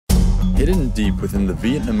Hidden deep within the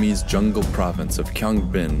Vietnamese jungle province of Quang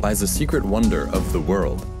Binh lies a secret wonder of the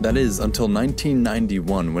world. That is, until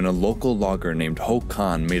 1991, when a local logger named Ho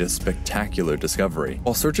Kahn made a spectacular discovery.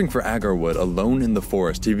 While searching for agar wood alone in the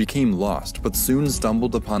forest, he became lost, but soon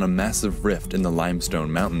stumbled upon a massive rift in the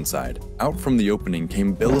limestone mountainside. Out from the opening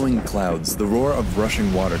came billowing clouds, the roar of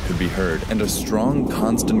rushing water could be heard, and a strong,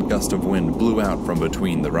 constant gust of wind blew out from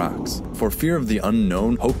between the rocks. For fear of the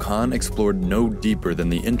unknown, Ho Kahn explored no deeper than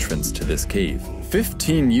the entrance to this cave.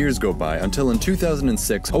 15 years go by until in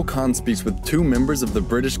 2006, Ho Kahn speaks with two members of the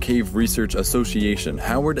British Cave Research Association,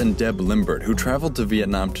 Howard and Deb Limbert, who traveled to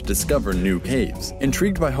Vietnam to discover new caves.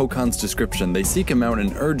 Intrigued by Ho Kahn's description, they seek him out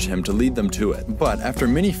and urge him to lead them to it. But after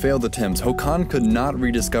many failed attempts, Ho Kahn could not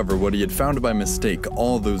rediscover what he had found by mistake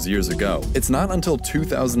all those years ago. It's not until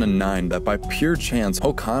 2009 that by pure chance,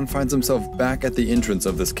 Ho Kahn finds himself back at the entrance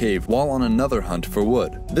of this cave while on another hunt for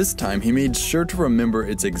wood. This time, he made sure to remember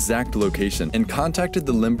its exact location and contacted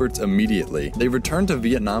the Limberts immediately. They returned to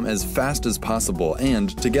Vietnam as fast as possible and,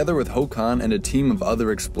 together with Ho Kahn and a team of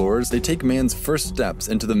other explorers, they take man's first steps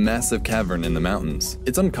into the massive cavern in the mountains.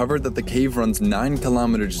 It's uncovered that the cave runs 9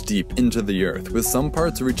 kilometers deep into the earth, with some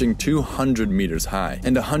parts reaching 200 meters high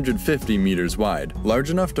and 150 meters wide, large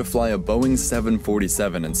enough to fly a Boeing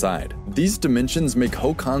 747 inside. These dimensions make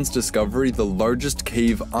Ho Kahn's discovery the largest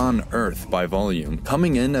cave on Earth by volume,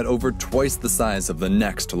 coming in at over twice the size of the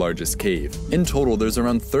next largest cave. In total, there's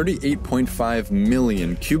around 38.5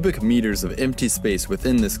 million cubic meters of empty space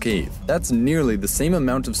within this cave. That's nearly the same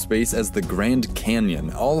amount of space as the Grand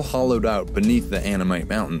Canyon, all hollowed out beneath the Annamite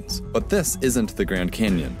Mountains. But this isn't the Grand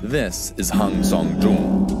Canyon. This is Hang Song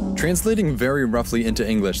Dung. Translating very roughly into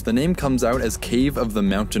English, the name comes out as Cave of the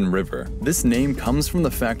Mountain River. This name comes from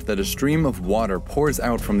the fact that a stream of water pours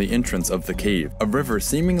out from the entrance of the cave, a river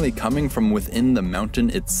seemingly coming from within the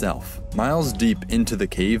mountain itself. Miles deep into the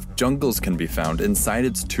cave, jungles can be found inside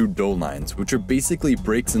its 2 dole lines, which are basically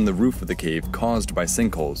breaks in the roof of the cave caused by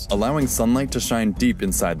sinkholes, allowing sunlight to shine deep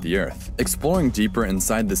inside the earth. Exploring deeper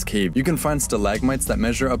inside this cave, you can find stalagmites that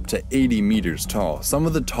measure up to 80 meters tall, some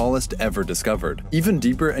of the tallest ever discovered. Even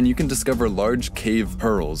deeper, and you can discover large cave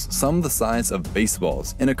pearls, some the size of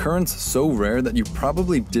baseballs, an occurrence so rare that you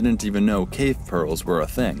probably didn't even know cave pearls were a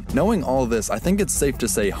thing. Knowing all this, I think it's safe to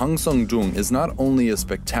say Hang Song Dung is not only a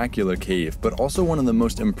spectacular cave, but also one of the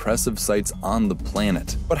most impressive sights on the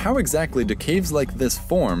planet. But how exactly do caves like this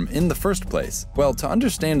form in the first place? Well, to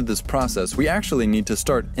understand this process, we actually need to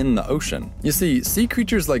start in the ocean. You see, sea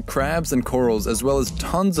creatures like crabs and corals, as well as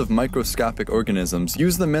tons of microscopic organisms,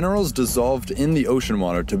 use the minerals dissolved in the ocean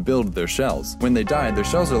water to build their shells. When they die, their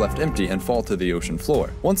shells are left empty and fall to the ocean floor.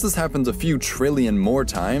 Once this happens a few trillion more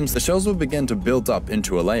times, the shells will begin to build up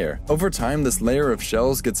into a layer. Over time, this layer of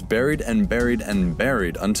shells gets buried and buried and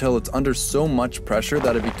buried until it's under so much pressure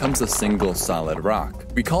that it becomes a single solid rock.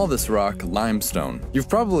 We call this rock limestone. You've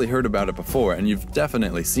probably heard about it before, and you've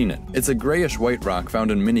definitely seen it. It's a grayish-white rock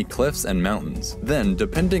found in many cliffs and mountains. Then,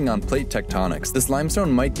 depending on plate tectonics, this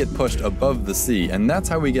limestone might get pushed above the sea, and that's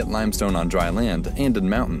how we get limestone on dry land and in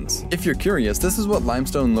mountains. If you're curious, this is what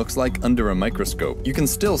limestone looks like under a microscope. You can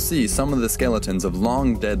still see some of the skeletons of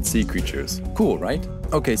long-dead sea creatures. Cool, right?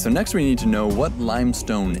 Okay, so next we need to know what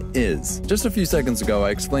limestone is. Just a few seconds ago, I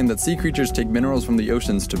explained that sea creatures take minerals from the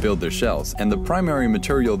oceans to build their shells, and the primary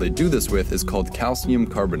material they do this with is called calcium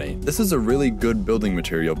carbonate. This is a really good building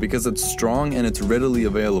material because it's strong and it's readily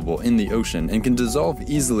available in the ocean and can dissolve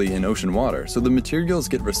easily in ocean water, so the materials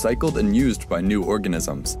get recycled and used by new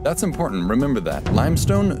organisms. That's important, remember that.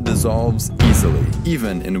 Limestone dissolves easily,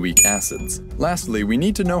 even in weak acids. Lastly, we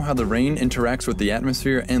need to know how the rain interacts with the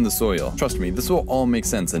atmosphere and the soil. Trust me, this will all make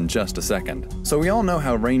sense in just a second. So we all know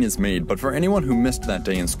how rain is made, but for anyone who missed that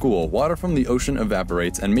day in school, water from the ocean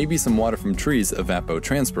evaporates and maybe some water from trees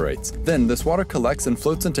evapotranspirates. Then this water collects and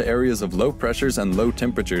floats into areas of low pressures and low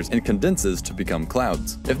temperatures and condenses to become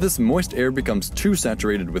clouds. If this moist air becomes too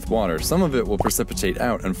saturated with water, some of it will precipitate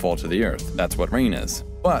out and fall to the earth. That's what rain is.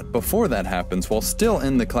 But before that happens, while still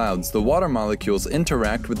in the clouds, the water molecules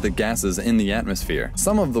interact with the gases in the atmosphere.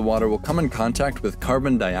 Some of the water will come in contact with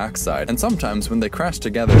carbon dioxide, and sometimes when they crash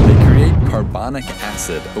together, they create carbonic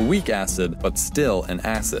acid, a weak acid, but still an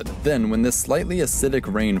acid. Then, when this slightly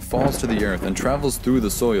acidic rain falls to the earth and travels through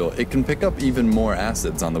the soil, it can pick up even more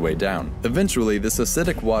acids on the way down. Eventually, this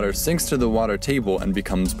acidic water sinks to the water table and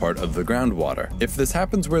becomes part of the groundwater. If this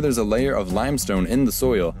happens where there's a layer of limestone in the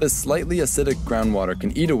soil, this slightly acidic groundwater can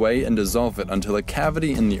can eat away and dissolve it until a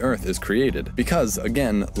cavity in the earth is created, because,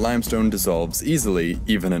 again, limestone dissolves easily,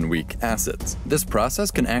 even in weak acids. This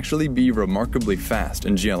process can actually be remarkably fast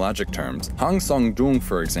in geologic terms. Hang Song-dung,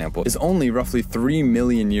 for example, is only roughly 3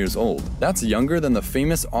 million years old. That's younger than the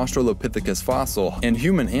famous Australopithecus fossil and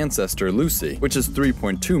human ancestor Lucy, which is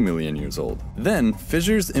 3.2 million years old. Then,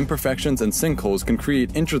 fissures, imperfections, and sinkholes can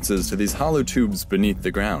create entrances to these hollow tubes beneath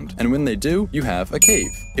the ground, and when they do, you have a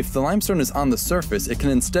cave. If the limestone is on the surface, it can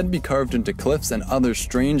instead be carved into cliffs and other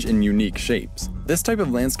strange and unique shapes. This type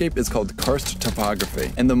of landscape is called karst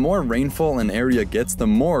topography, and the more rainfall an area gets, the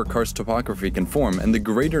more karst topography can form and the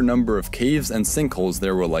greater number of caves and sinkholes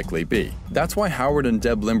there will likely be. That's why Howard and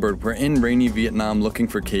Deb Limbert were in rainy Vietnam looking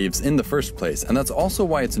for caves in the first place, and that's also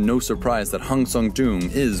why it's no surprise that Hang Song-dung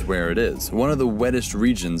is where it is, one of the wettest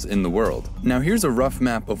regions in the world. Now here's a rough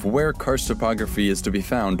map of where karst topography is to be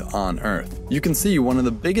found on Earth. You can see one of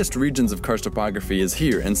the biggest regions of karst topography is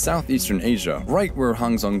here in Southeastern Asia, right where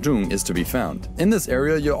Hang Song-dung is to be found. In this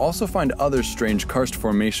area, you'll also find other strange karst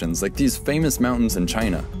formations like these famous mountains in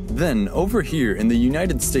China. Then, over here in the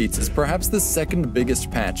United States is perhaps the second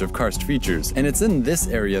biggest patch of karst features, and it's in this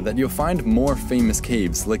area that you'll find more famous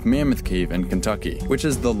caves like Mammoth Cave in Kentucky, which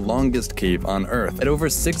is the longest cave on Earth at over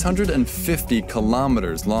 650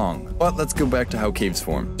 kilometers long. But let's go back to how caves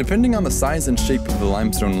form. Depending on the size and shape of the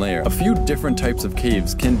limestone layer, a few different types of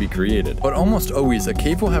caves can be created, but almost always a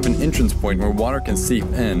cave will have an entrance point where water can seep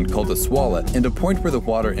in, called a swallet, and a point where the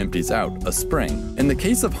water empties out, a spring. In the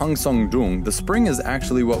case of Hang Song-dung, the spring is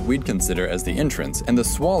actually what we'd consider as the entrance, and the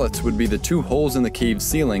swallets would be the two holes in the cave's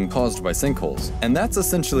ceiling caused by sinkholes. And that's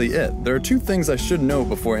essentially it. There are two things I should know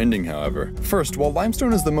before ending, however. First, while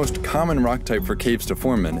limestone is the most common rock type for caves to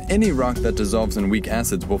form in, any rock that dissolves in weak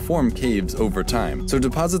acids will form caves over time. So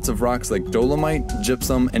deposits of rocks like dolomite,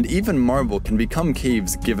 gypsum, and even marble can become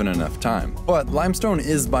caves given enough time. But limestone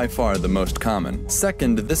is by far the most common.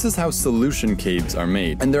 Second, this is how solution caves are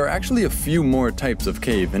made, and there are actually a few more types of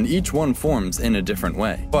cave, and each one forms in a different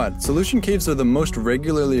way. But solution caves are the most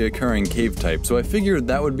regularly occurring cave type, so I figured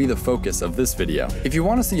that would be the focus of this video. If you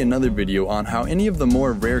want to see another video on how any of the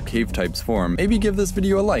more rare cave types form, maybe give this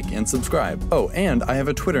video a like and subscribe. Oh, and I have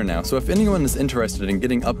a Twitter now, so if anyone is interested in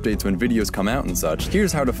getting updates when videos come out and such,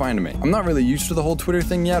 here's how to find me. I'm not really used to the whole Twitter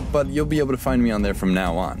thing yet, but you'll be able to find me on there from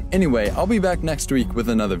now on. Anyway, I'll be back next week with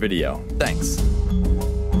another video. Thanks.